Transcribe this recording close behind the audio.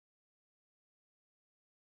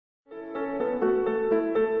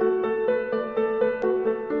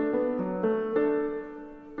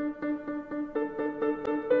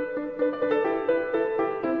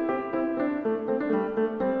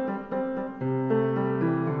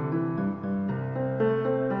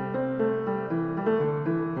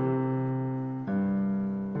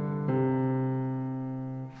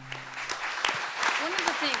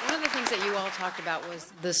about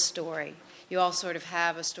was the story. You all sort of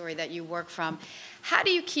have a story that you work from. How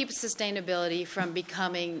do you keep sustainability from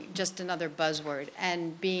becoming just another buzzword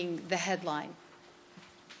and being the headline?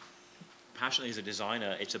 Passionately as a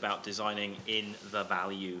designer, it's about designing in the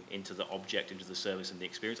value, into the object, into the service and the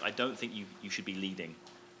experience. I don't think you should be leading,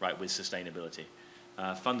 right, with sustainability.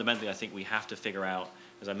 Fundamentally, I think we have to figure out,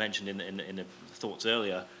 as I mentioned in the thoughts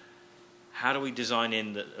earlier, how do we design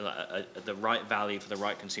in the right value for the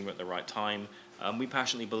right consumer at the right time? We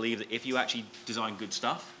passionately believe that if you actually design good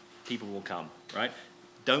stuff, people will come, right?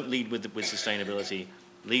 Don't lead with sustainability.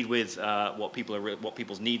 Lead with what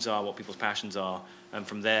people's needs are, what people's passions are, and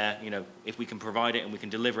from there, if we can provide it and we can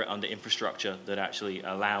deliver it under infrastructure that actually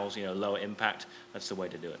allows, lower impact, that's the way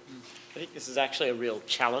to do it. I think this is actually a real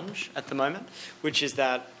challenge at the moment, which is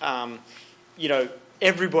that,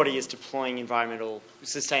 everybody is deploying environmental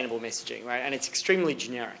sustainable messaging, right? And it's extremely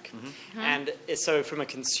generic. Mm-hmm. And so from a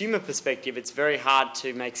consumer perspective, it's very hard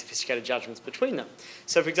to make sophisticated judgments between them.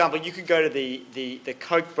 So for example, you could go to the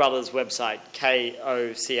Koch brothers website,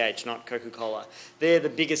 K-O-C-H, not Coca-Cola. They're the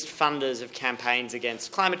biggest funders of campaigns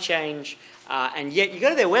against climate change. And yet you go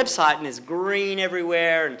to their website and there's green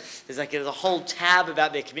everywhere, and there's a whole tab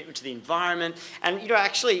about their commitment to the environment. And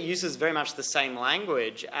actually it uses very much the same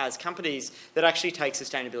language as companies that actually take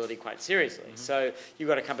sustainability quite seriously. Mm-hmm. So you've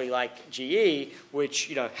got a company like GE,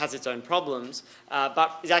 which has its own problems,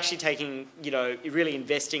 but is actually taking really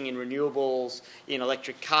investing in renewables, in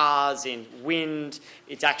electric cars, in wind.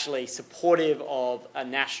 It's actually supportive of a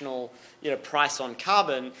national price on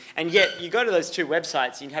carbon, and yet you go to those two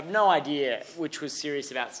websites and you have no idea which was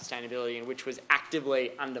serious about sustainability and which was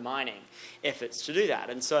actively undermining efforts to do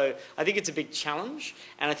that. And so I think it's a big challenge,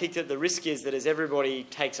 and I think that the risk is that as everybody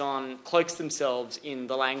cloaks themselves in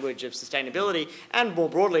the language of sustainability and more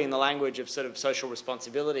broadly in the language of sort of social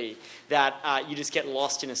responsibility, that you just get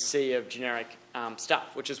lost in a sea of generic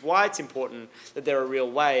stuff, which is why it's important that there are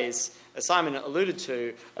real ways, as Simon alluded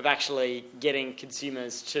to, of actually getting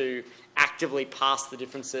consumers to actively pass the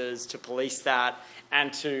differences, to police that,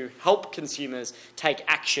 and to help consumers take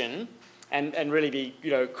action and really be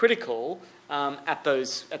critical at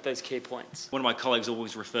those key points. One of my colleagues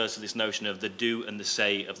always refers to this notion of the do and the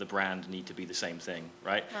say of the brand need to be the same thing,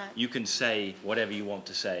 right? You can say whatever you want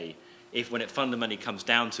to say. If when it fundamentally comes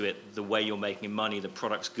down to it, the way you're making money, the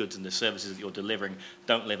products, goods, and the services that you're delivering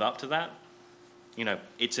don't live up to that,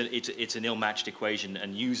 it's an ill-matched equation,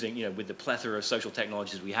 and using, with the plethora of social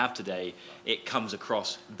technologies we have today, it comes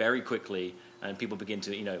across very quickly, and people begin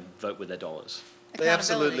to, vote with their dollars. They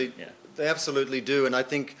absolutely do, and I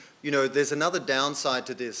think, there's another downside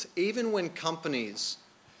to this. Even when companies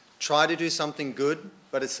try to do something good,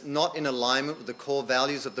 but it's not in alignment with the core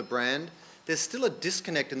values of the brand, there's still a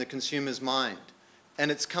disconnect in the consumer's mind,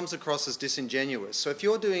 and it comes across as disingenuous. So if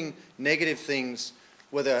you're doing negative things,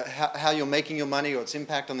 whether how you're making your money or its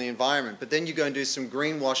impact on the environment, but then you go and do some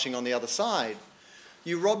greenwashing on the other side,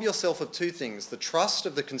 you rob yourself of two things: the trust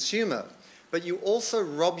of the consumer, but you also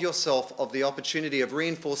rob yourself of the opportunity of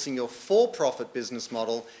reinforcing your for-profit business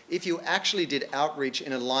model if you actually did outreach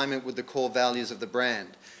in alignment with the core values of the brand.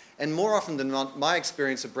 And more often than not, my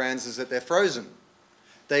experience of brands is that they're frozen.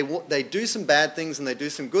 They do some bad things and they do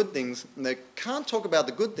some good things, and they can't talk about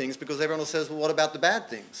the good things because everyone says, well, what about the bad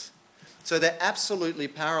things? So they're absolutely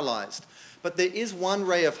paralyzed. But there is one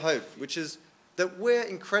ray of hope, which is that we're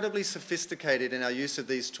incredibly sophisticated in our use of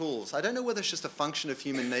these tools. I don't know whether it's just a function of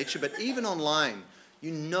human nature, but even online,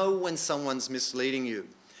 you know when someone's misleading you.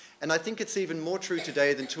 And I think it's even more true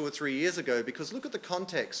today than 2 or 3 years ago, because look at the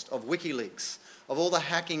context of WikiLeaks, of all the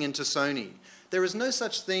hacking into Sony. There is no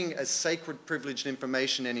such thing as sacred privileged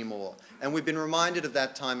information anymore, and we've been reminded of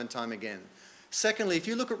that time and time again. Secondly, if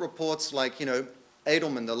you look at reports like,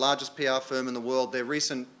 Edelman, the largest PR firm in the world, their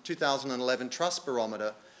recent 2011 Trust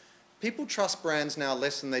Barometer, people trust brands now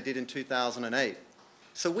less than they did in 2008.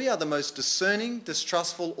 So we are the most discerning,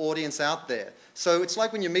 distrustful audience out there. So it's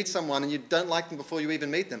like when you meet someone and you don't like them before you even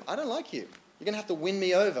meet them. I don't like you. You're going to have to win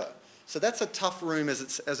me over. So that's a tough room as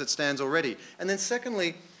it stands already. And then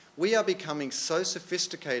secondly, we are becoming so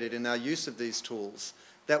sophisticated in our use of these tools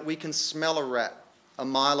that we can smell a rat a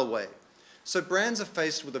mile away. So brands are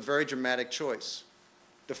faced with a very dramatic choice.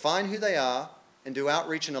 Define who they are and do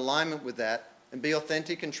outreach in alignment with that and be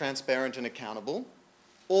authentic and transparent and accountable,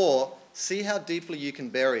 or see how deeply you can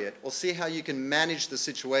bury it, or see how you can manage the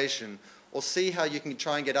situation, or see how you can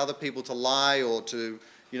try and get other people to lie or to,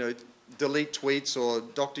 delete tweets or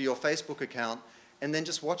doctor your Facebook account, and then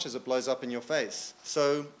just watch as it blows up in your face.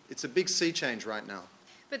 So it's a big sea change right now.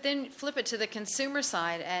 But then flip it to the consumer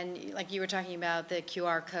side, and like you were talking about the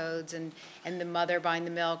QR codes and the mother buying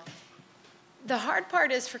the milk. The hard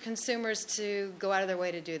part is for consumers to go out of their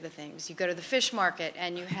way to do the things. You go to the fish market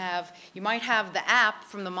and you might have the app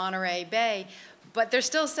from the Monterey Bay, but they're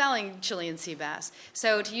still selling Chilean sea bass.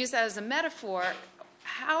 So to use that as a metaphor,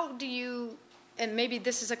 how do you, and maybe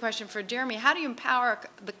this is a question for Jeremy, how do you empower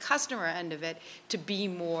the customer end of it to be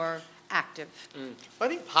more active? I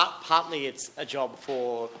think partly it's a job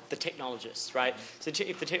for the technologists, right? So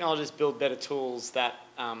if the technologists build better tools that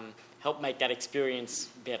help make that experience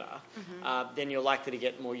better, then you're likely to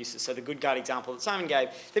get more uses. So the Good Guide example that Simon gave,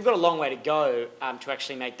 they've got a long way to go to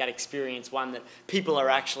actually make that experience one that people are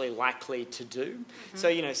actually likely to do.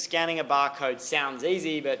 So, scanning a barcode sounds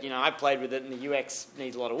easy, but, I've played with it and the UX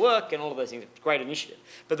needs a lot of work and all of those things. It's a great initiative.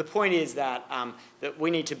 But the point is that, that we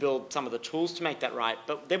need to build some of the tools to make that right,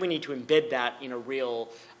 but then we need to embed that in a real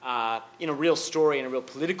story and a real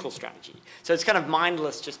political strategy. So it's kind of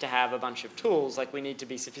mindless just to have a bunch of tools. Like, we need to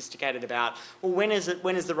be sophisticated about, well, when is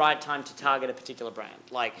the right time to target a particular brand?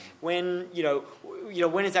 Like, when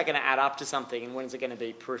is that going to add up to something, and when is it going to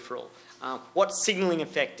be peripheral? What signaling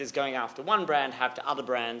effect is going after one brand have to other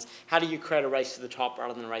brands? How do you create a race to the top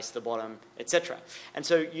rather than a race to the bottom, etc.? And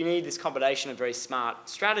so you need this combination of very smart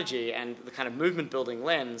strategy and the kind of movement building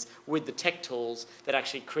lens with the tech tools that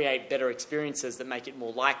actually create better experiences that make it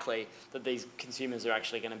more likely that these consumers are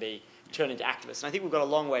actually going to be turned into activists. And I think we've got a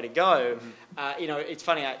long way to go. It's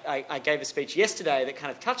funny, I gave a speech yesterday that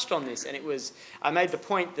kind of touched on this, and I made the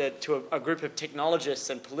point that to a group of technologists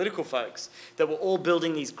and political folks that were all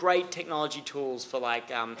building these great technology tools for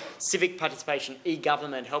civic participation,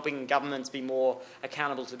 e-government, helping governments be more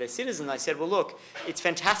accountable to their citizens. I said, well, look, it's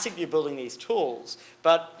fantastic that you're building these tools,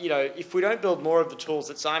 but if we don't build more of the tools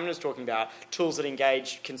that Simon was talking about, tools that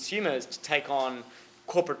engage consumers to take on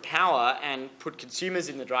corporate power and put consumers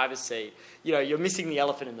in the driver's seat, you're missing the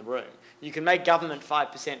elephant in the room. You can make government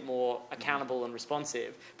 5% more accountable and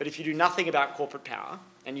responsive, but if you do nothing about corporate power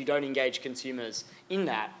and you don't engage consumers in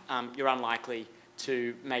that, you're unlikely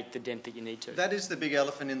to make the dent that you need to. That is the big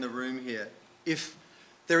elephant in the room here. If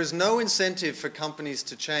there is no incentive for companies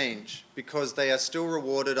to change because they are still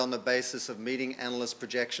rewarded on the basis of meeting analyst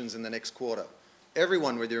projections in the next quarter,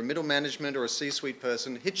 everyone, whether you're a middle management or a C-suite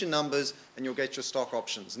person, hit your numbers and you'll get your stock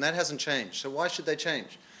options. And that hasn't changed. So why should they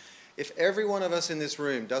change? If every one of us in this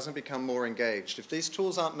room doesn't become more engaged, if these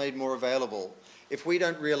tools aren't made more available, if we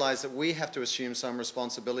don't realize that we have to assume some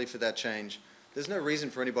responsibility for that change, there's no reason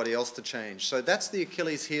for anybody else to change. So that's the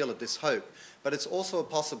Achilles heel of this hope. But it's also a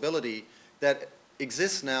possibility that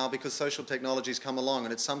exists now because social technologies come along,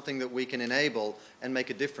 and it's something that we can enable and make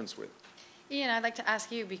a difference with. Ian, I'd like to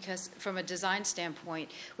ask you, because from a design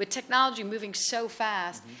standpoint, with technology moving so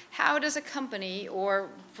fast, how does a company, or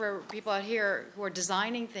for people out here who are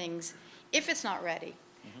designing things, if it's not ready,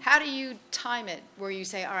 how do you time it where you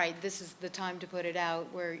say, all right, this is the time to put it out,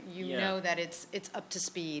 where you know that it's up to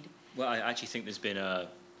speed? Well, I actually think there's been a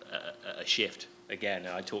shift. Again,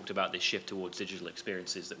 I talked about this shift towards digital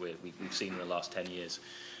experiences that we've seen in the last 10 years.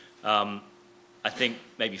 I think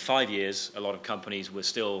maybe 5 years, a lot of companies were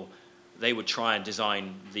still, they would try and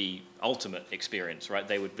design the ultimate experience, right?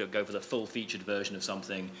 They would go for the full-featured version of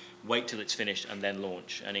something, wait till it's finished, and then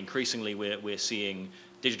launch. And increasingly, we're seeing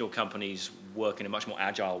digital companies work in a much more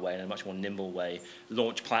agile way, in a much more nimble way,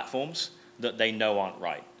 launch platforms that they know aren't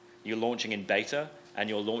right. You're launching in beta, and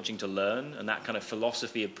you're launching to learn, and that kind of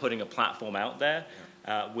philosophy of putting a platform out there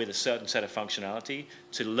with a certain set of functionality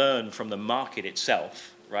to learn from the market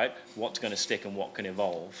itself, right? What's going to stick and what can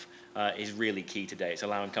evolve. Is really key today. It's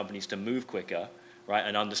allowing companies to move quicker, right,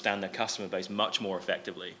 and understand their customer base much more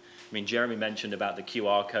effectively. I mean, Jeremy mentioned about the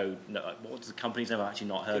QR code. What's the company's name? I've actually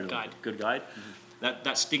not heard of it. Good Guide.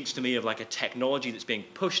 That stinks to me of like a technology that's being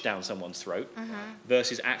pushed down someone's throat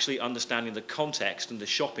versus actually understanding the context and the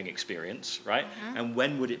shopping experience, right? And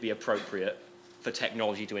when would it be appropriate for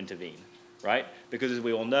technology to intervene, right? Because as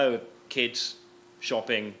we all know, kids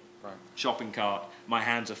shopping, shopping cart, my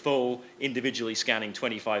hands are full, individually scanning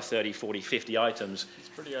 25, 30, 40, 50 items. It's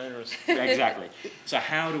pretty onerous. Exactly. So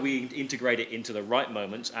how do we integrate it into the right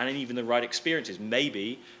moments and even the right experiences?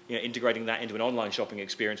 Maybe integrating that into an online shopping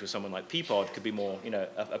experience with someone like Peapod could be more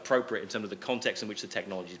appropriate in terms of the context in which the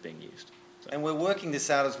technology is being used. So. And we're working this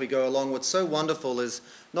out as we go along. What's so wonderful is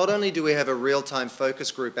not only do we have a real-time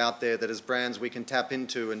focus group out there that as brands we can tap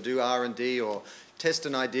into and do R&D or test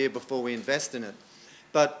an idea before we invest in it,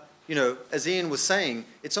 but as Ian was saying,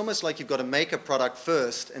 it's almost like you've got to make a product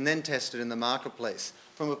first and then test it in the marketplace.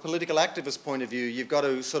 From a political activist point of view, you've got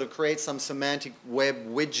to sort of create some semantic web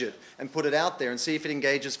widget and put it out there and see if it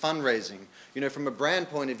engages fundraising. From a brand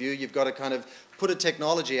point of view, you've got to kind of put a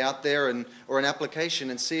technology out there or an application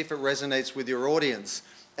and see if it resonates with your audience.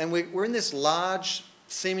 And we're in this large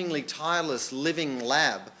seemingly tireless living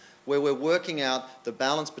lab where we're working out the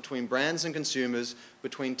balance between brands and consumers,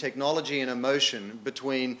 between technology and emotion,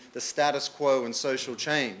 between the status quo and social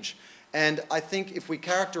change. And I think if we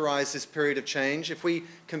characterize this period of change, if we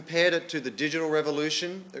compared it to the digital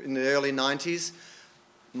revolution in the early 90s,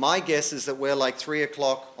 my guess is that we're like 3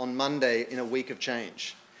 o'clock on Monday in a week of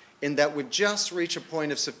change, in that we've just reached a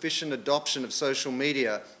point of sufficient adoption of social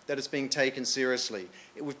media that it's being taken seriously.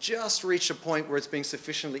 We've just reached a point where it's being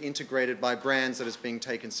sufficiently integrated by brands that it's being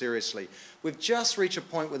taken seriously. We've just reached a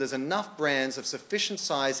point where there's enough brands of sufficient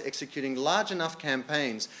size executing large enough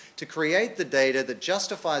campaigns to create the data that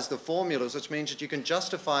justifies the formulas, which means that you can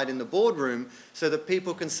justify it in the boardroom so that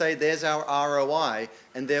people can say there's our ROI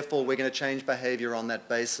and therefore we're going to change behavior on that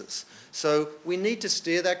basis. So we need to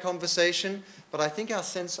steer that conversation, but I think our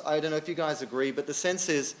sense, I don't know if you guys agree, but the sense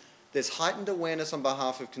is there's heightened awareness on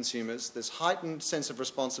behalf of consumers, there's heightened sense of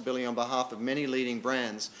responsibility on behalf of many leading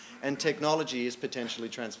brands, and technology is potentially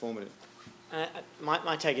transformative.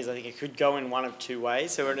 My take is I think it could go in one of two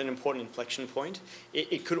ways. So we're at an important inflection point.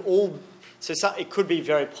 It could be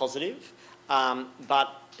very positive,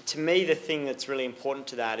 but to me the thing that's really important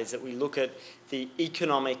to that is that we look at the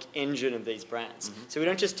economic engine of these brands. Mm-hmm. So we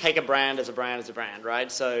don't just take a brand as a brand, right?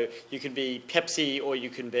 So you could be Pepsi or you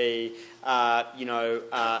can be,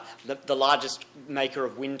 the largest maker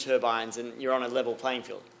of wind turbines and you're on a level playing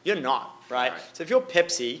field. You're not, right? So if you're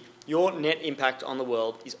Pepsi, your net impact on the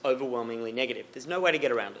world is overwhelmingly negative. There's no way to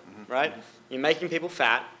get around it, right? Mm-hmm. You're making people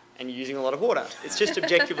fat and you're using a lot of water. It's just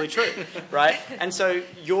objectively true, right? And so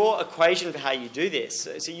your equation for how you do this,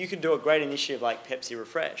 so you could do a great initiative like Pepsi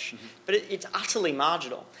Refresh, but it's utterly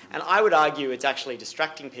marginal. And I would argue it's actually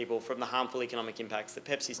distracting people from the harmful economic impacts that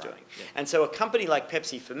Pepsi's doing. Yeah. And so a company like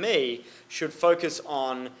Pepsi, for me, should focus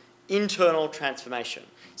on internal transformation.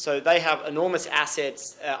 So they have enormous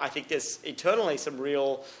assets. I think there's eternally some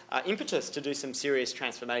real impetus to do some serious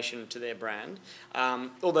transformation to their brand,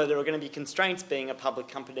 although there are going to be constraints being a public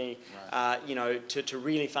company, to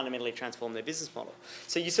really fundamentally transform their business model.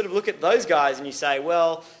 So you sort of look at those guys and you say,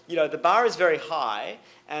 well, the bar is very high,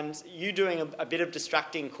 and you doing a bit of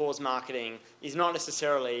distracting cause marketing is not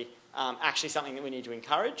necessarily actually something that we need to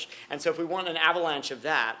encourage. And so if we want an avalanche of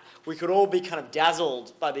that, we could all be kind of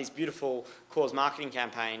dazzled by these beautiful cause marketing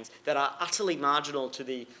campaigns that are utterly marginal to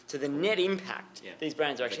the net impact these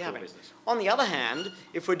brands are actually having. Business. On the other hand,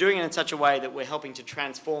 if we're doing it in such a way that we're helping to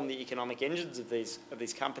transform the economic engines of these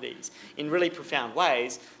companies in really profound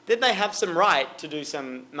ways, then they have some right to do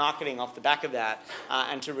some marketing off the back of that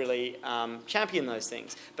and to really champion those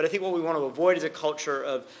things. But I think what we want to avoid is a culture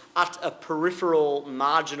of peripheral,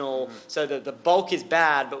 marginal, so that the bulk is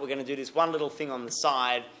bad, but we're going to do this one little thing on the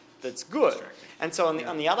side that's good. And so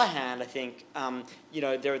on the other hand, I think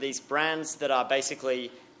there are these brands that are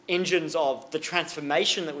basically engines of the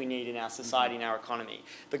transformation that we need in our society and our economy.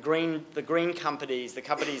 The green companies, the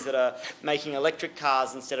companies that are making electric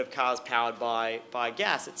cars instead of cars powered by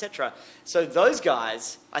gas, etc. So those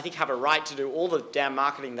guys, I think, have a right to do all the damn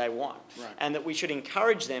marketing they want, and that we should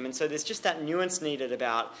encourage them. And so there's just that nuance needed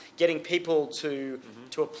about getting people to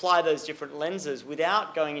apply those different lenses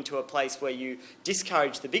without going into a place where you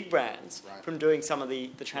discourage the big brands from doing some of the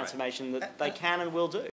transformation that they can and will do.